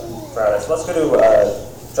Right, so let's go to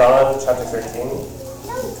John chapter 13.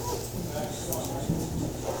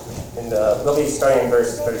 And we'll be starting in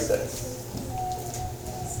verse 36.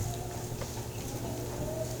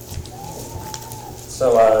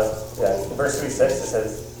 So, in verse 36 it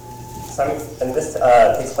says, Simon, and this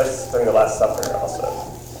takes place during the Last Supper also.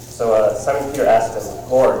 So Simon Peter asked him,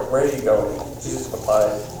 "Lord, where are you going?" Jesus replied,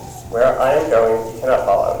 "Where I am going, you cannot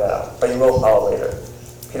follow now, but you will follow later."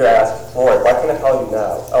 Peter asked, "Lord, why can't I follow you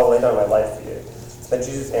now? I will lay down my life for you." Then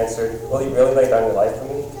Jesus answered, "Will you really lay down your life for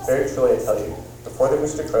me? Very truly I tell you, before the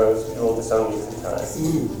rooster crows, you will disown me 3 times.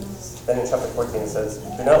 Then in chapter 14 it says,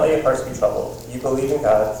 "Do not let your hearts be troubled. You believe in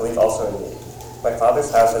God, believe also in me. My Father's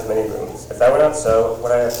house has many rooms. If that were not so,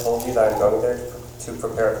 would I have told you that I am going there to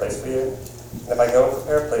prepare a place for you? And if I go and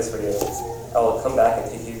prepare a place for you, I will come back and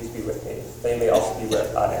take you to be with me, that you may also be where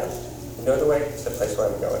I am. You know the way to the place where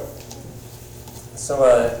I'm going." So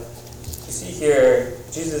you see here,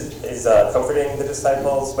 Jesus is comforting the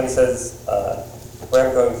disciples when he says, "Where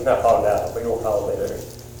I'm going, you cannot follow now, but you will follow later."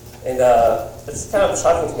 And it's kind of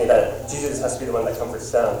shocking to me that Jesus has to be the one that comforts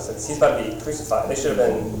them, since he's about to be crucified.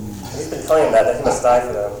 He's been telling them that he must die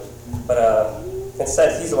for them. But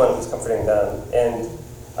instead, he's the one who's comforting them. And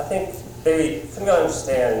I think they couldn't really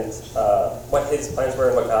understand what his plans were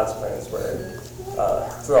and what God's plans were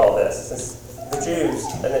through all this. Since the Jews,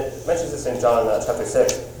 and it mentions this in John chapter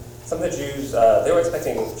 6, some of the Jews, they were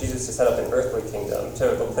expecting Jesus to set up an earthly kingdom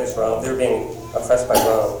to replace Rome. They were being oppressed by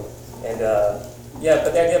Rome. And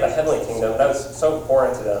but the idea of a heavenly kingdom, that was so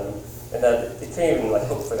foreign to them, and that they couldn't even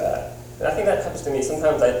hope for that. And I think that happens to me.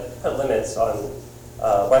 Sometimes I put limits on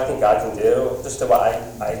what I think God can do, just to what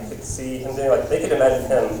I could see him doing. Like, they could imagine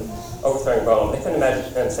him overthrowing Rome. They couldn't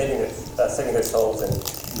imagine him saving their souls and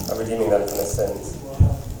redeeming them from their sins.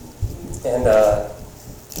 And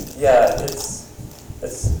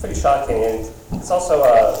it's pretty shocking. And it's also,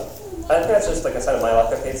 I think that's just like a sign of my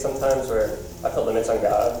lack of faith sometimes, where I put limits on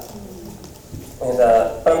God. And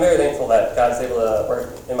but I'm very thankful that God's able to work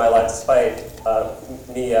in my life despite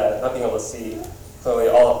me not being able to see clearly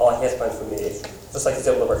all he has planned for me. Just like he's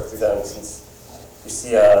able to work through them, since you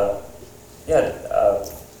see, like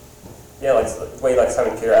the way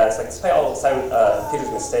Simon Peter acts, despite all of Peter's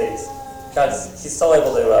mistakes, he's still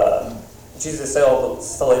able to. Jesus is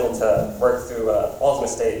still able to work through all his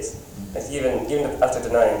mistakes, and even after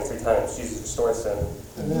denying 3 times, Jesus restores him.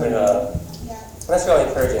 And that's really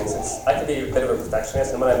encouraging, since I could be a bit of a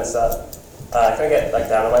perfectionist, and when I mess up, I kind of get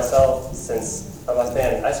down on myself, since I'm like,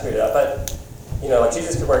 man, I screwed it up. But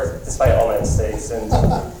Jesus could work despite all my mistakes, and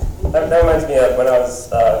that reminds me of when I was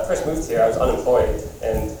first moved here. I was unemployed,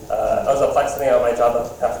 and I was sending out my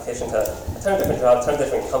job application to a ton of different jobs, a ton of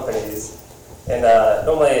different companies. And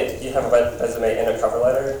normally you have a resume and a cover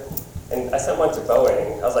letter, and I sent one to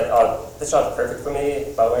Boeing. I was like, "Oh, this job's perfect for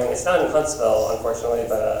me, Boeing." It's not in Huntsville, unfortunately,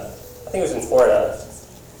 but I think it was in Florida.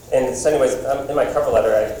 And so anyways, in my cover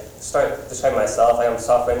letter, I start describing myself. I'm a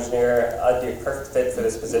software engineer. I'd be a perfect fit for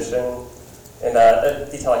this position. And I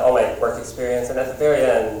detail all my work experience. And at the very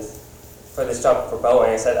end, for this job for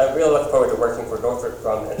Boeing, I said, "I really look forward to working for Northrop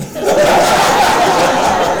Grumman." And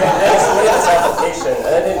I submitted this application,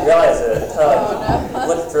 and I didn't realize it until I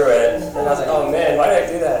looked through it, and I was like, "Oh man, why did I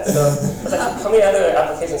do that?" So I was like, "How many other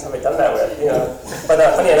applications have I done that with?" But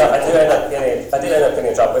funny enough, I did end up getting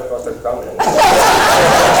a job with Northrop Grumman.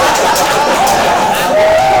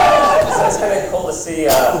 So it's kind of cool to see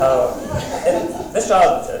how. And this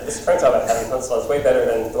current job I have in Huntsville is way better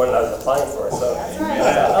than the one I was applying for. So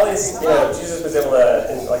at least Jesus was able to,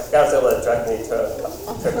 and God was able to direct me to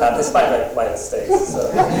a path despite my mistakes. So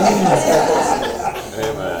that's kind of cool to see.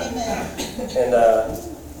 Amen. And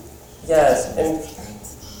yes, and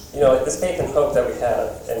this faith and hope that we have,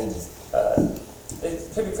 and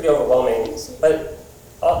it could be pretty overwhelming, but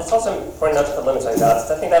it's also important not to put limits on God.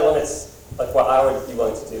 So I think that limits what I would be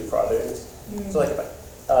willing to do for others. So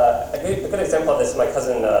a good example of this is my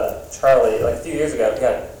cousin Charlie. A few years ago, he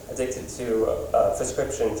got addicted to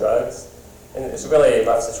prescription drugs, and it was a really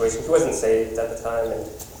rough situation. He wasn't saved at the time, and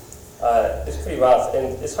it was pretty rough.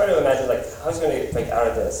 And it's hard to imagine how he's going to break out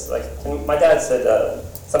of this. And my dad said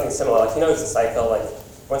something similar. He knows the cycle.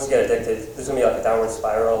 Once you get addicted, there's going to be a downward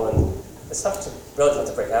spiral, and it's really tough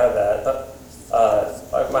to break out of that.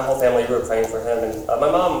 But my whole family, we were praying for him, and my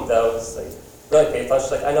mom though was really faithful.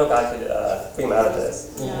 She's like, "I know God could bring him out of this."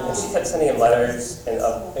 Yeah. And she kept sending him letters and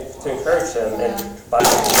to encourage him. And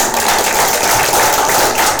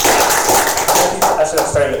I should have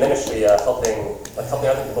started a ministry helping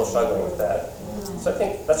other people struggling with that. So I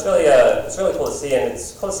think that's really it's really cool to see, and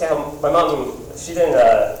it's cool to see how my mom, she didn't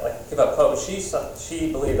give up hope. She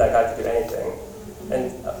believed that God could do anything,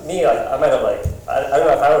 And me, like, I might have, like, I don't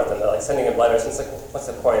know if I would have done that, like, sending him letters, and it's like, what's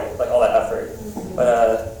the point, like, all that effort.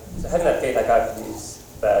 But so having that faith that God can use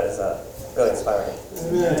that is really inspiring.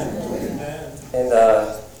 Amen. And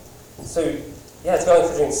so, yeah, it's really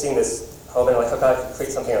encouraging seeing this hope and, like, how God could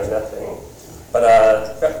create something out of nothing. But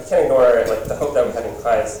we can't ignore, like, the hope that we have in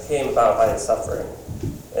Christ came about by his suffering.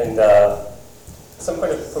 And at some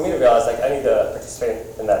point, for me to realize, like, I need to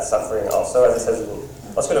participate in that suffering also, as it says in,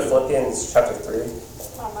 let's go to Philippians chapter 3.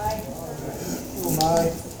 Oh my. Oh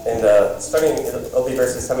my. And starting, it'll be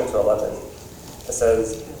verses 7 to 11. It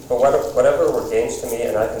says, "But whatever were gains to me,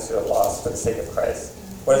 and I consider loss for the sake of Christ.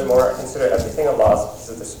 What is more, I consider everything a loss because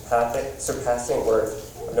of the surpassing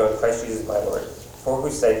worth of knowing Christ Jesus my Lord, for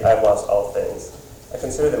whose sake I have lost all things. I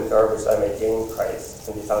consider them garbage that I may gain Christ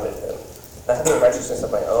and be found in him, not having a righteousness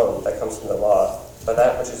of my own that comes from the law, but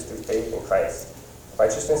that which is through faith in Christ,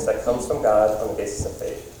 righteousness that comes from God on the basis of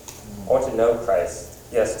faith. I want to know Christ,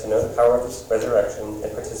 yes, to know the power of his resurrection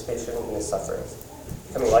and participation in his sufferings,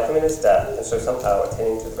 becoming like him in his death, and so somehow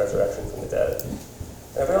attaining to the resurrection from the dead."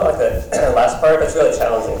 And I really like that last part. That's really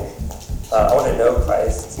challenging. I want to know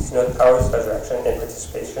Christ, to know the power of his resurrection and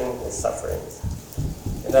participation in his sufferings.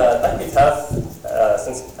 And that can be tough,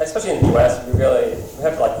 since, especially in the U.S., we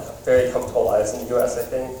have like very comfortable lives in the U.S., I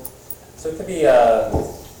think. So it could be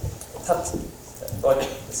tough.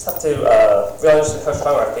 It's tough to really understand how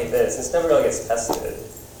strong our faith is. It never really gets tested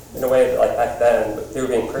in a way that, like back then, they were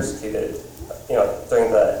being persecuted,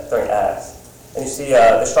 during Acts. And you see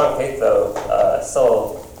the strong faith, though,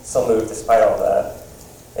 still move despite all that.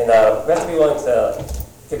 And we have to be willing to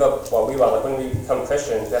give up what we want. Like when we become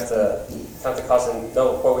Christians, we have to count the cost and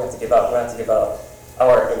know what we have to give up. We have to give up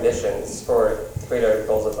our ambitions for the greater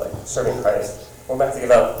goals of like serving Christ. Or we have to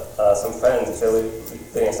give up some friends if they're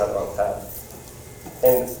leading us down the wrong path.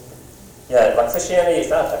 And yeah, like Christianity is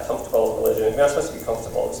not a comfortable religion. We're not supposed to be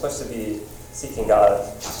comfortable. We're supposed to be seeking God.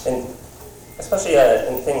 And especially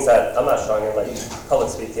in things that I'm not strong in, like public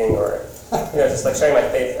speaking or just like sharing my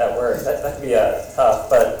faith at work. That can be tough,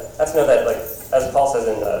 but I have to know that, like as Paul says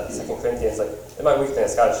in 2 Corinthians, like in my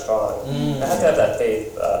weakness, God is strong. I have to have that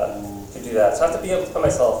faith to do that. So I have to be able to put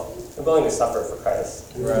myself, I'm willing to suffer for Christ.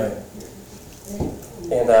 Right.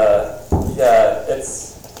 And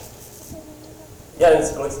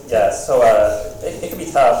so it can be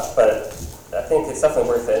tough, but I think it's definitely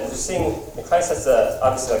worth it. And just seeing Christ as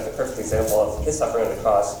obviously like the perfect example of his suffering on the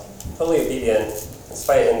cross, totally obedient,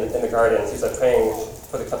 despite in the garden, he was like praying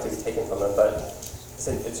for the cup to be taken from him, but he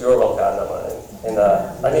said, "It's your will, God, not mine." And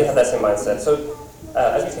I need to have that same mindset. So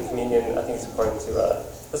as we take communion, I think it's important to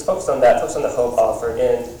just focus on that, focus on the hope offered,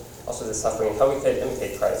 and also the suffering, and how we could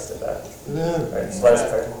imitate Christ in that. Amen. All right, so let us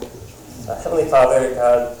pray. Heavenly Father,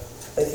 God,